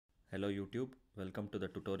Hello YouTube, welcome to the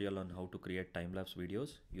tutorial on how to create time-lapse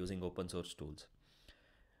videos using open source tools.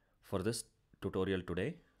 For this tutorial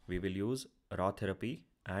today, we will use RawTherapee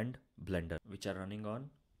and Blender, which are running on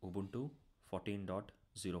Ubuntu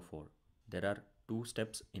 14.04. There are two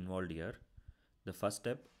steps involved here. The first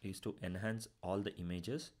step is to enhance all the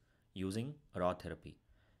images using RawTherapee.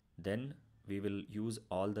 Then we will use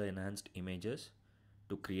all the enhanced images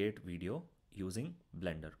to create video using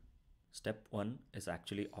Blender. Step 1 is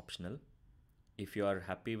actually optional. If you are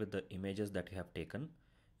happy with the images that you have taken,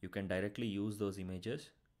 you can directly use those images,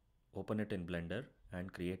 open it in Blender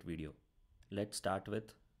and create video. Let's start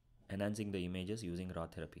with enhancing the images using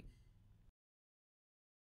RawTherapee.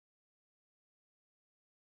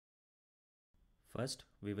 First,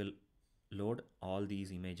 we will load all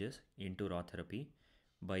these images into RawTherapee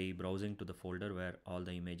by browsing to the folder where all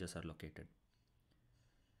the images are located.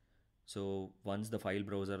 So once the file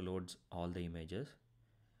browser loads all the images,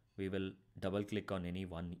 we will double click on any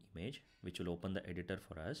one image, which will open the editor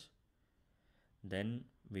for us. Then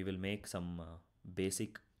we will make some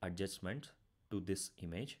basic adjustments to this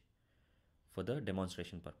image for the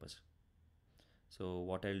demonstration purpose. So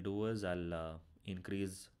what I'll do is I'll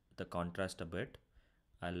increase the contrast a bit,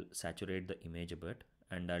 I'll saturate the image a bit,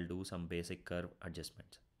 and I'll do some basic curve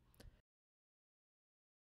adjustments.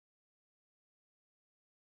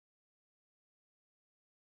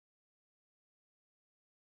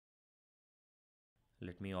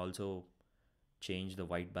 Let me also change the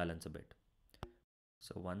white balance a bit.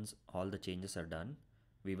 So once all the changes are done,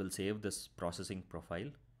 we will save this processing profile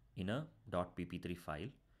in a .pp3 file.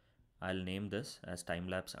 I'll name this as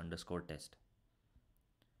timelapse_test.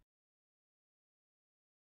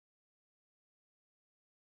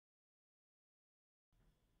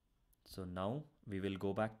 So now we will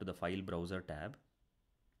go back to the file browser tab,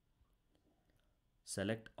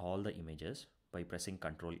 select all the images by pressing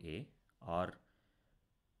Ctrl A or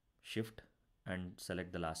Shift and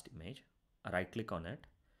select the last image, right click on it,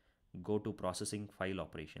 go to processing file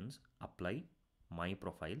operations, apply my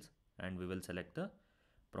profiles, and we will select the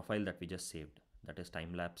profile that we just saved, that is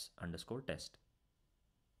timelapse_test.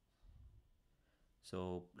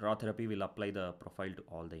 So RawTherapee will apply the profile to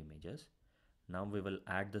all the images. Now we will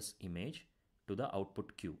add this image to the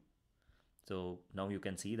output queue. So now you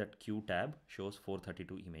can see that queue tab shows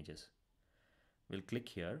 432 images. We'll click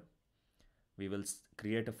here. We will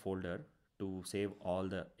create a folder to save all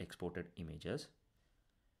the exported images.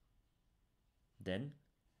 Then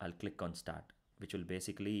I'll click on start, which will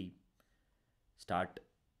basically start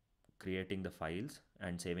creating the files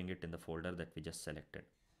and saving it in the folder that we just selected.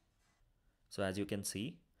 So as you can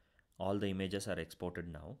see, all the images are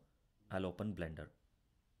exported now. I'll open Blender.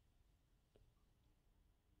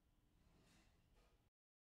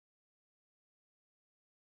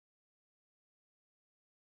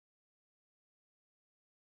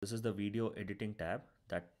 This is the video editing tab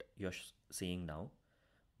that you're seeing now.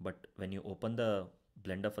 But when you open the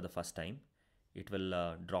Blender for the first time, it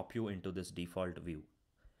will drop you into this default view.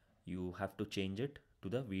 You have to change it to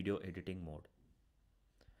the video editing mode.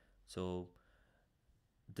 So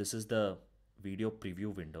this is the video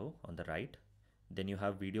preview window on the right. Then you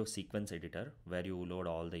have video sequence editor where you load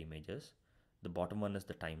all the images. The bottom one is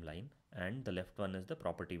the timeline and the left one is the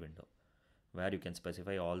property window where you can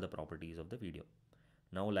specify all the properties of the video.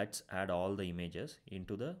 Now let's add all the images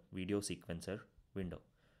into the video sequencer window.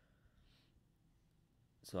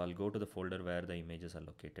 So I'll go to the folder where the images are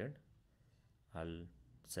located. I'll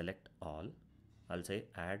select all. I'll say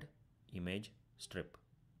add image strip.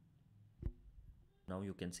 Now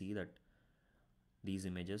you can see that these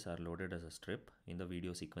images are loaded as a strip in the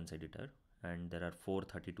video sequence editor and there are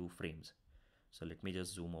 432 frames. So let me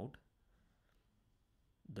just zoom out.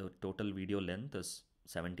 The total video length is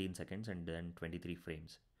 17 seconds and then 23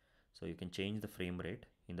 frames. So you can change the frame rate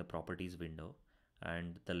in the properties window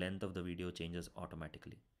and the length of the video changes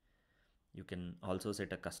automatically. You can also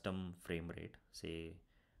set a custom frame rate. Say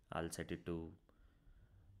I'll set it to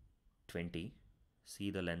 20. See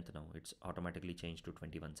the length now, it's automatically changed to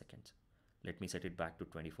 21 seconds. Let me set it back to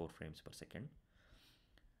 24 frames per second.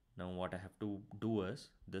 Now what I have to do is,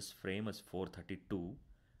 this frame is 432.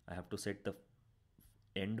 I have to set the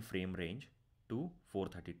end frame range to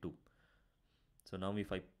 432. So now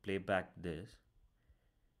if I play back this,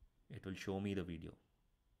 it will show me the video.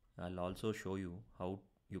 I'll also show you how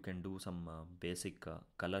you can do some basic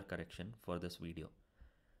color correction for this video.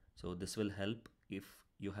 So this will help if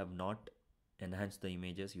you have not enhanced the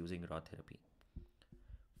images using RawTherapee.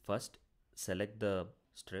 First, select the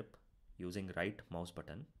strip using right mouse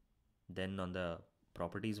button. Then on the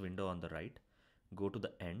properties window on the right, go to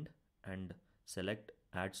the end and select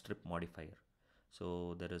add strip modifier.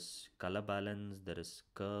 So there is color balance, there is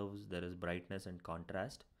curves, there is brightness and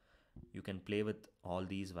contrast. You can play with all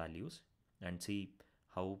these values and see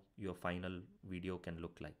how your final video can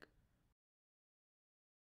look like.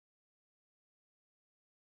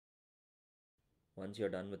 Once you're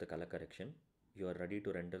done with the color correction, you are ready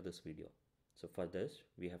to render this video. So for this,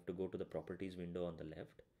 we have to go to the properties window on the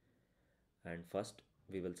left, and first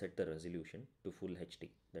we will set the resolution to full HD,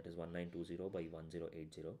 that is 1920 by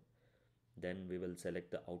 1080. Then we will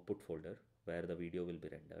select the output folder where the video will be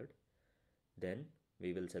rendered. Then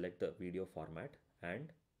we will select the video format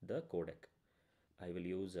and the codec. I will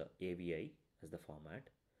use AVI as the format,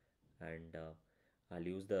 and I'll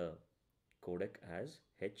use the codec as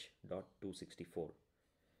H.264,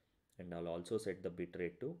 and I'll also set the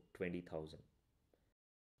bitrate to 20,000.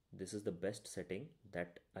 This is the best setting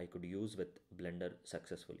that I could use with Blender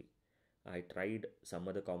successfully. I tried some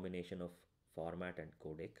other combination of format and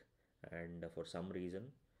codec, and for some reason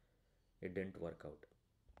it didn't work out.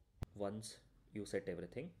 Once you set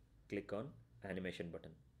everything, click on animation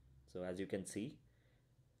button. So as you can see,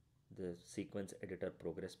 the sequence editor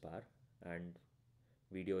progress bar and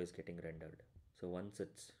video is getting rendered. So once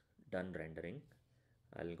it's done rendering,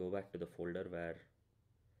 I'll go back to the folder where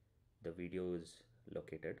the video is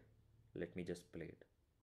located. Let me just play it.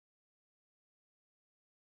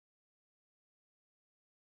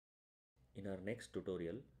 In our next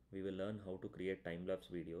tutorial, we will learn how to create time-lapse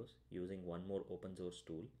videos using one more open source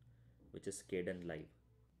tool, which is Kdenlive.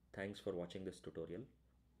 Thanks for watching this tutorial.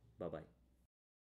 Bye bye.